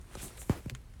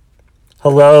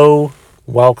Hello,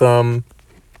 welcome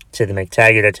to the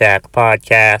McTaggart Attack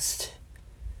podcast.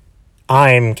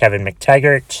 I'm Kevin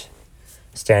McTaggart,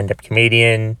 stand-up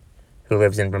comedian who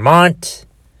lives in Vermont,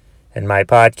 and my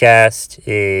podcast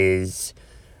is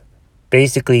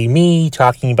basically me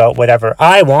talking about whatever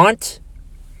I want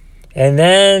and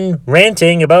then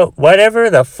ranting about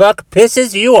whatever the fuck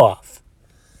pisses you off.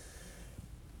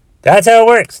 That's how it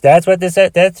works. That's what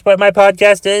my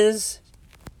podcast is.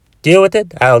 Deal with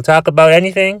it. I'll talk about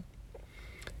anything.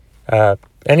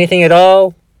 Anything at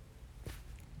all.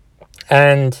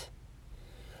 And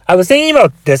I was thinking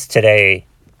about this today.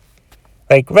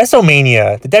 Like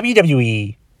WrestleMania, the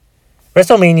WWE.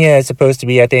 WrestleMania is supposed to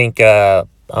be, I think, April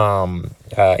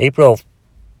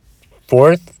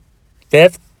 4th,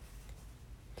 5th.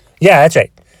 Yeah, that's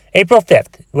right. April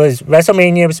 5th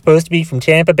WrestleMania was supposed to be from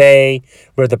Tampa Bay,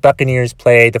 where the Buccaneers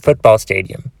play the football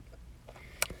stadium.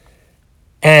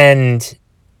 And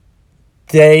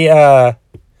they've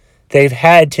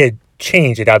had to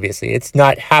change it, obviously. It's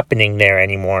not happening there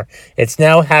anymore. It's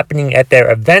now happening at their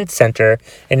event center,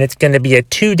 and it's going to be a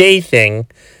 2-day thing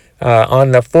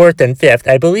on the 4th and 5th.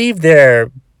 I believe they're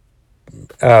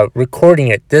recording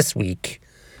it this week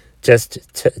just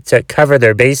to cover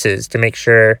their bases, to make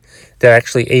sure they're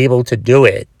actually able to do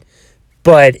it.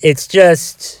 But it's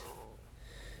just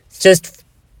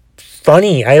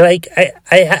funny. I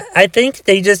think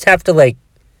they just have to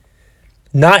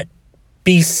not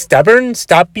be stubborn,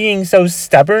 stop being so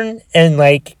stubborn, and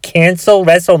cancel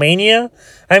WrestleMania.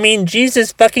 I mean,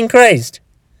 Jesus fucking Christ.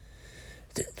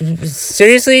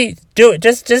 Seriously, do it.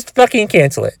 Just fucking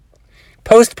cancel it.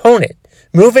 Postpone it.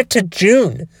 Move it to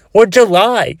June or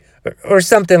July or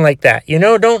something like that. You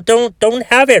know, don't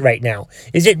have it right now.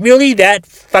 Is it really that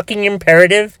fucking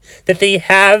imperative that they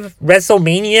have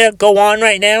WrestleMania go on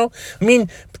right now? I mean,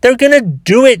 they're gonna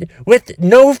do it with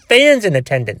no fans in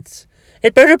attendance.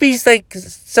 It better be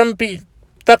some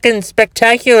fucking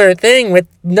spectacular thing with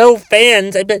no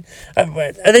fans. I bet.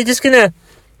 Are they just gonna?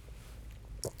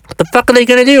 What the fuck are they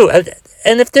gonna do?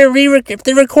 And if they're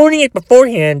recording it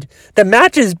beforehand, the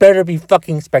matches better be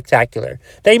fucking spectacular.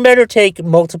 They better take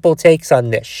multiple takes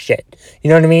on this shit. You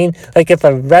know what I mean? Like, if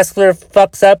a wrestler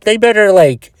fucks up, they better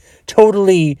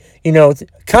totally,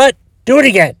 cut, do it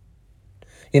again.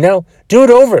 Do it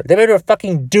over. They better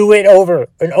fucking do it over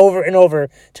and over and over.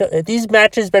 These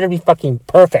matches better be fucking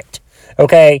perfect.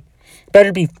 Okay?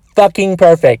 Better be fucking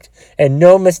perfect. And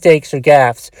no mistakes or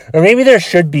gaffes. Or maybe there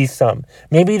should be some.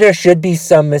 Maybe there should be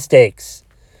some mistakes.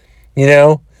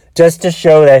 Just to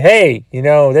show that, hey,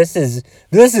 this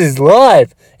is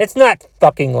live. It's not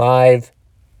fucking live.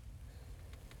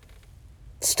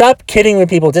 Stop kidding with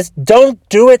people. Just don't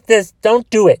do it. Don't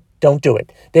do it. Don't do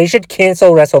it. They should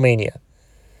cancel WrestleMania.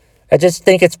 I just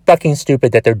think it's fucking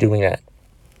stupid that they're doing that.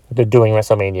 They're doing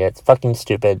WrestleMania. It's fucking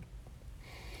stupid.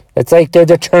 It's like they're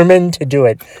determined to do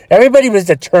it. Everybody was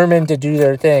determined to do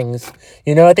their things.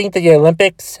 I think the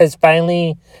Olympics has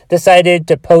finally decided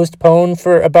to postpone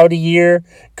for about a year.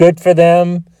 Good for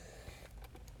them.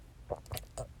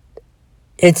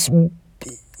 It's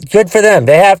good for them.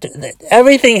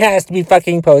 Everything has to be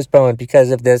fucking postponed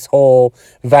because of this whole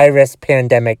virus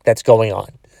pandemic that's going on.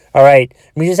 All right?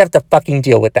 We just have to fucking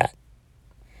deal with that.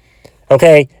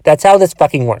 Okay? That's how this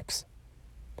fucking works.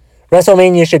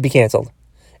 WrestleMania should be canceled.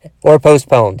 Or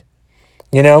postponed.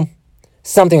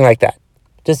 Something like that.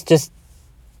 Just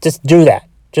do that.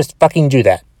 Just fucking do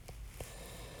that.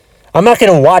 I'm not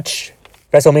going to watch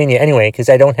WrestleMania anyway, because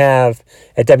I don't have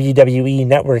a WWE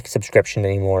Network subscription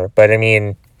anymore. But,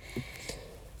 I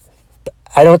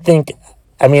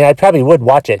probably would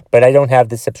watch it, but I don't have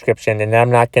the subscription, and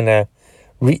I'm not going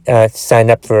to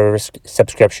sign up for a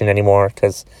subscription anymore,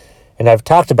 and I've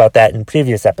talked about that in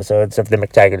previous episodes of the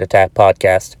McTaggart Attack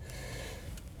podcast.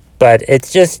 But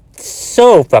it's just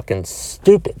so fucking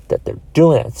stupid that they're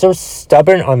doing it. It's so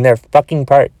stubborn on their fucking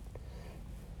part.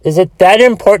 Is it that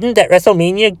important that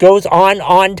WrestleMania goes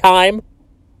on time?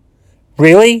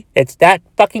 Really? It's that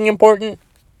fucking important?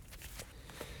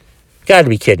 Gotta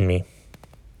be kidding me.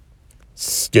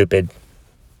 Stupid.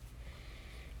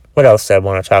 What else I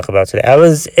want to talk about today? I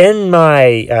was in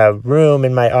my room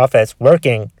in my office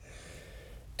working,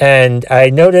 and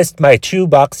I noticed my 2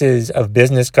 boxes of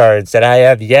business cards that I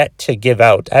have yet to give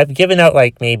out. I've given out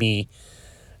maybe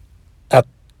a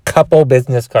couple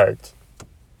business cards.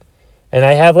 And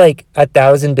I have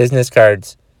 1,000 business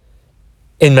cards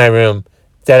in my room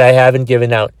that I haven't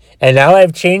given out. And now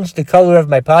I've changed the color of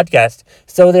my podcast,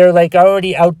 so they're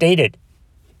already outdated.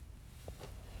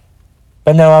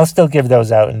 But no, I'll still give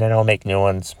those out, and then I'll make new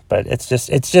ones. But it's just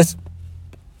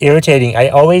irritating. I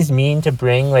always mean to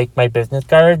bring my business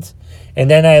cards, and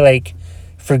then I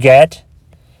forget,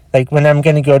 Like, when I'm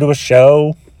going to go to a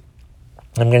show,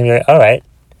 I'm going to be like, all right,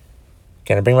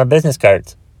 going to bring my business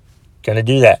cards. Going to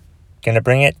do that. Going to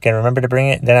bring it. Going to remember to bring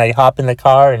it. Then I hop in the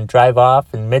car and drive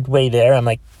off. And midway there, I'm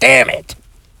like, damn it.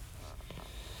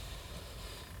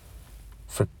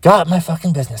 Forgot my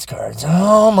fucking business cards.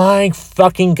 Oh my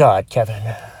fucking God,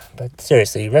 Kevin. But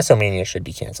seriously, WrestleMania should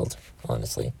be canceled,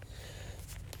 honestly.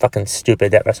 Fucking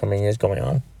stupid that WrestleMania is going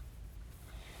on.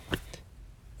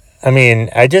 I mean,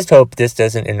 I just hope this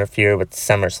doesn't interfere with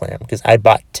SummerSlam, because I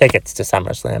bought tickets to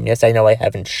SummerSlam. Yes, I know I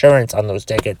have insurance on those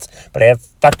tickets, but I have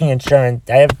fucking insurance.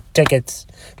 I have tickets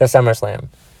to SummerSlam,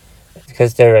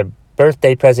 because they're a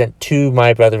birthday present to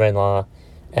my brother-in-law,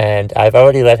 and I've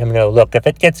already let him know, look, if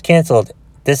it gets canceled,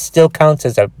 this still counts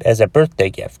as a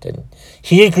birthday gift, and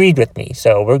he agreed with me,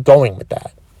 so we're going with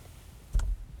that.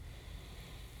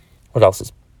 What else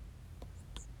is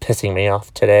pissing me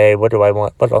off today? What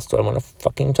else do I want to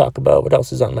fucking talk about? What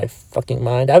else is on my fucking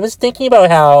mind? I was thinking about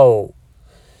how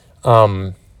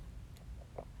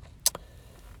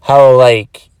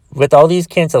like, with all these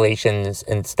cancellations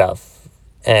and stuff,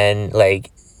 and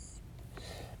like,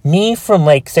 me from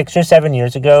like 6 or 7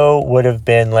 years ago would have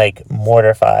been like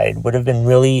mortified, would have been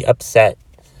really upset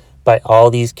by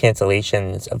all these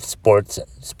cancellations of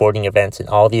sporting events and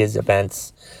all these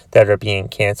events that are being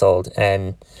canceled.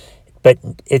 But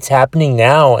it's happening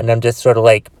now, and I'm just sort of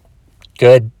like,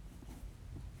 good.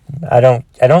 I don't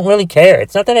really care.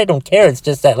 It's not that I don't care. It's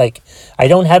just that, like, I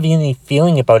don't have any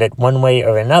feeling about it one way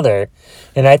or another.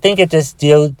 And I think it just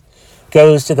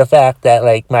goes to the fact that,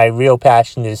 like, my real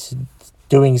passion is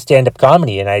doing stand-up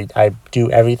comedy, and I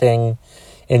do everything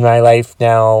in my life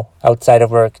now outside of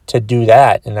work to do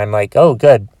that. And I'm like, oh,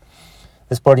 good.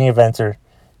 The sporting events are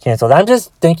canceled. I'm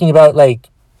just thinking about, like,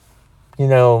 you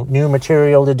know, new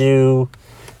material to do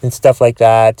and stuff like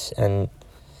that. And,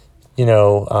 you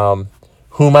know,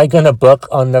 who am I going to book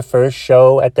on the first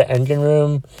show at the Engine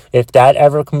Room? If that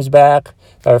ever comes back,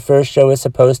 our first show is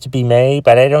supposed to be May,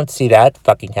 but I don't see that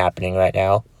fucking happening right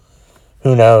now.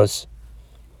 Who knows?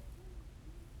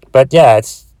 But yeah,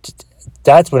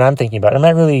 that's what I'm thinking about.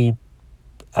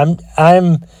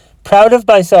 I'm proud of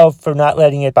myself for not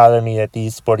letting it bother me that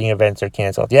these sporting events are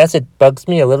canceled. Yes, it bugs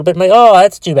me a little bit. I'm like, oh,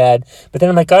 that's too bad. But then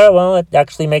I'm like, oh, well, it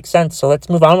actually makes sense. So let's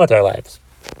move on with our lives.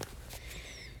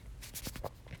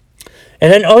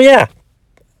 And then, oh yeah,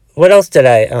 what else did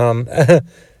I?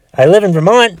 I live in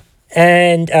Vermont,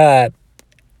 and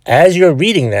as you're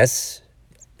reading this,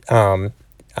 I'm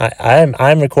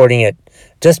recording it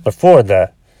just before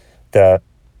the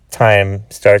time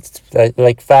starts,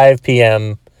 like 5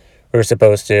 p.m. We're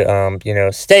supposed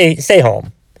to, stay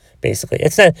home, basically.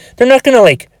 They're not going to,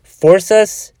 like, force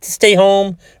us to stay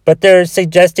home, but they're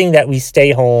suggesting that we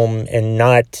stay home and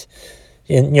not,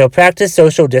 practice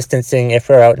social distancing if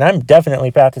we're out. And I'm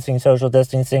definitely practicing social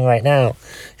distancing right now,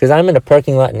 because I'm in a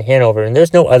parking lot in Hanover, and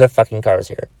there's no other fucking cars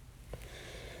here.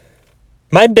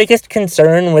 My biggest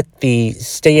concern with the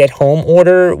stay-at-home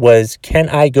order was, can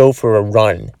I go for a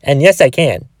run? And yes, I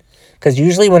can. Because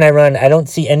usually when I run, I don't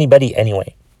see anybody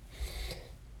anyway.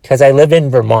 Because I live in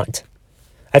Vermont.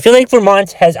 I feel like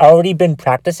Vermont has already been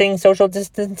practicing social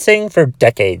distancing for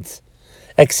decades.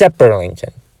 Except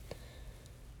Burlington.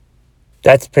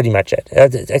 That's pretty much it.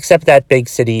 Except that big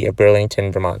city of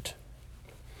Burlington, Vermont.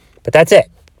 But that's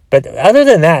it. But other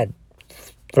than that,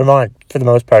 Vermont, for the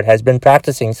most part, has been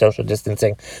practicing social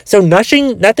distancing. So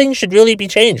nothing should really be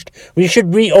changed. We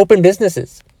should reopen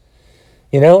businesses.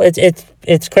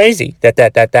 It's crazy that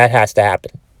has to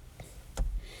happen.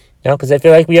 Because I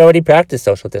feel like we already practice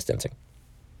social distancing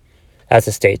as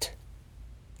a state.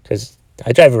 Because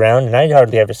I drive around and I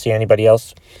hardly ever see anybody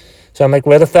else. So I'm like,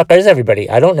 where the fuck is everybody?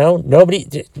 I don't know. Nobody.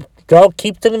 They all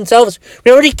keep to themselves.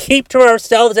 We already keep to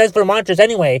ourselves as Vermonters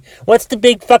anyway. What's the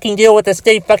big fucking deal with the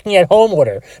stay fucking at home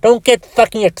order? Don't get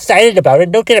fucking excited about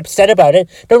it. Don't get upset about it.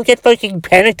 Don't get fucking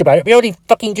panicked about it. We already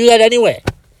fucking do that anyway.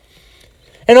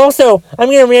 And also, I'm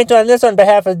going to rant on this on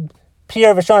behalf of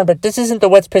Pierre Vachon, but this isn't the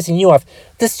what's pissing you off.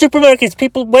 The supermarkets,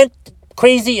 people went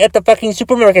crazy at the fucking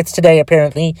supermarkets today,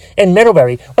 apparently, in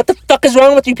Middlebury. What the fuck is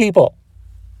wrong with you people?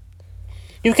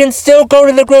 You can still go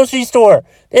to the grocery store.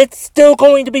 It's still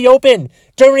going to be open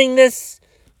during this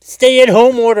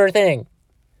stay-at-home order thing.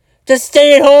 Just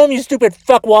stay at home, you stupid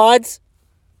fuckwads.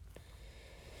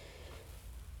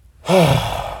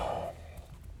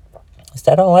 Is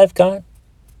that all I've got?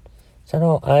 Is that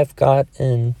all I've got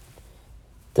in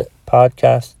the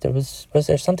podcast? Was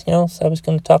there something else I was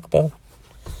going to talk about?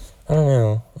 I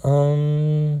don't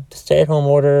know. The stay-at-home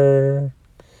order.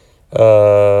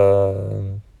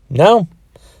 No.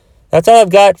 That's all I've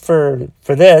got for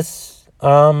this.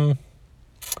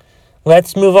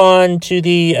 let's move on to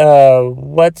the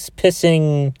what's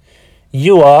pissing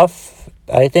you off.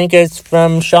 I think it's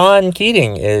from Sean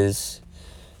Keating is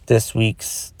this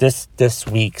week's. It's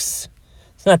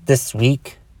not this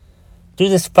week. Do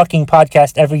this fucking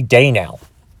podcast every day now.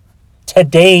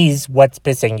 Today's what's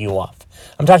pissing you off.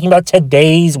 I'm talking about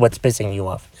today's what's pissing you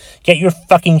off. Get your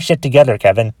fucking shit together,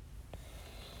 Kevin.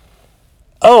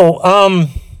 Oh,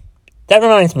 that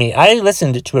reminds me. I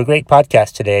listened to a great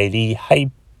podcast today. The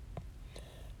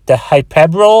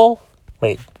Hypebrol.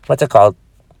 Wait, what's it called?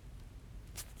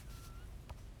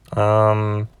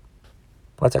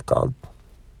 What's it called?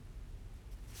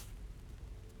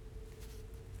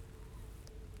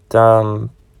 The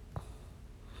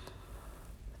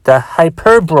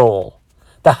Hypebrol.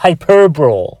 The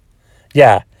Hypebrol.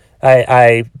 Yeah,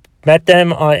 I met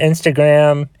them on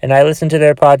Instagram and I listened to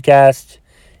their podcast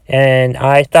and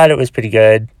I thought it was pretty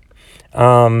good.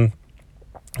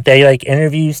 They like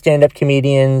interview stand-up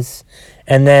comedians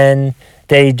and then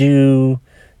they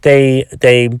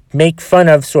make fun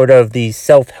of sort of the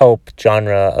self-help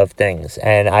genre of things,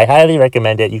 and I highly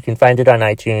recommend it. You can find it on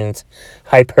iTunes,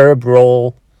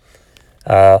 Hypebrol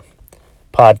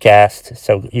podcast,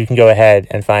 so you can go ahead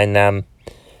and find them.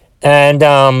 And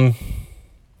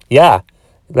yeah,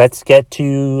 let's get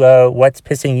to what's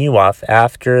pissing you off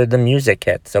after the music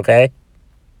hits, okay?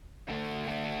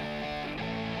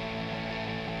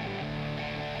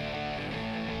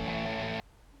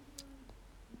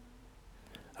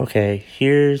 Okay,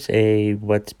 here's a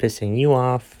what's pissing you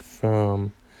off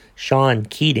from Sean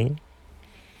Keating.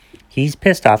 He's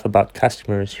pissed off about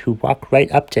customers who walk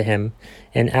right up to him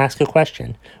and ask a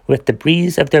question with the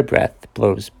breeze of their breath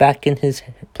blows back his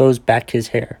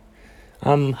hair.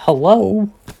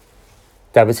 Hello?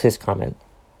 That was his comment.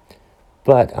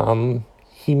 But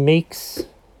he makes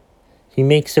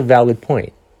a valid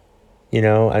point. You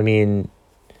know, I mean,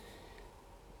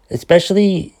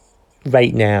 especially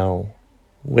right now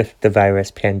with the virus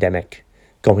pandemic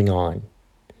going on.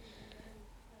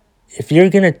 If you're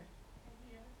going to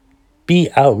be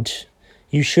out,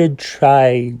 you should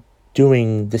try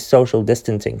doing the social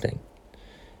distancing thing.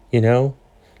 You know,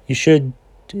 you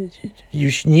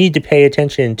need to pay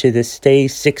attention to the stay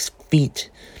 6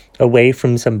 feet away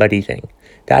from somebody thing.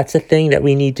 That's a thing that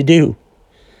we need to do.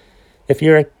 If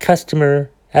you're a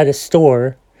customer at a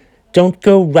store, don't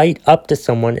go right up to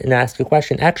someone and ask a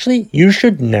question. Actually, you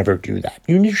should never do that.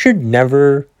 You should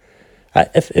never.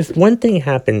 If one thing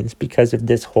happens because of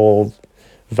this whole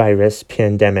virus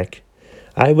pandemic,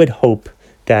 I would hope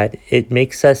that it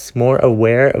makes us more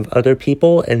aware of other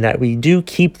people and that we do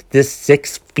keep this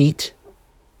 6 feet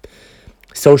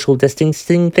social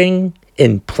distancing thing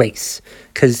in place,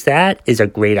 because that is a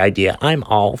great idea. I'm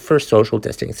all for social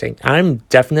distancing. I'm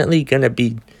definitely going to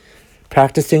be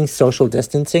practicing social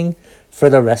distancing for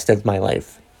the rest of my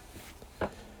life,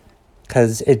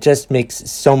 because it just makes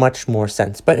so much more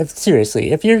sense. But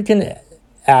seriously, if you're going to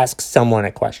ask someone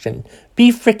a question,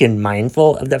 be freaking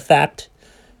mindful of the fact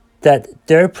that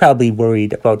they're probably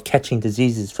worried about catching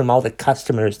diseases from all the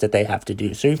customers that they have to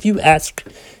do. So if you ask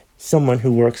someone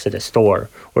who works at a store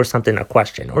or something a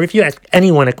question, or if you ask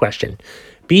anyone a question,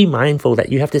 be mindful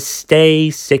that you have to stay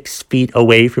 6 feet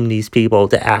away from these people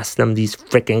to ask them these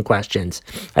freaking questions.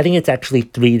 I think it's actually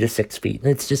 3 to 6 feet. And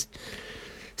it's just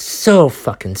so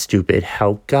fucking stupid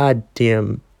how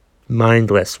goddamn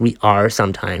mindless we are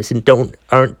sometimes and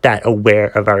aren't that aware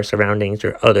of our surroundings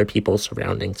or other people's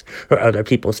surroundings or other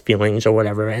people's feelings or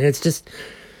whatever. And it's just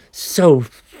so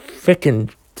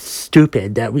freaking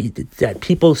stupid that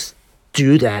people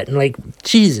do that. And like,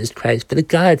 Jesus Christ, for the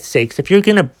God's sakes, if you're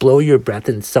gonna blow your breath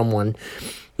in someone,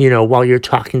 you know, while you're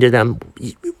talking to them,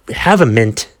 have a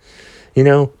mint. You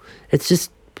know, it's just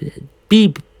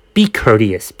be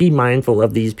courteous, be mindful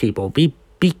of these people, be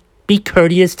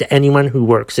courteous to anyone who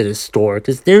works at a store,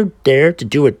 because they're there to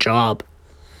do a job,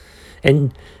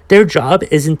 and their job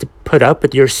isn't to put up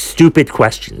with your stupid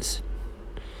questions.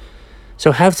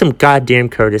 So have some goddamn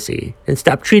courtesy and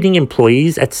stop treating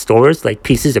employees at stores like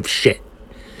pieces of shit.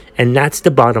 And that's the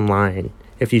bottom line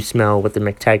if you smell what the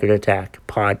McTaggart Attack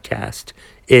podcast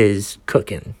is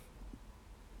cooking.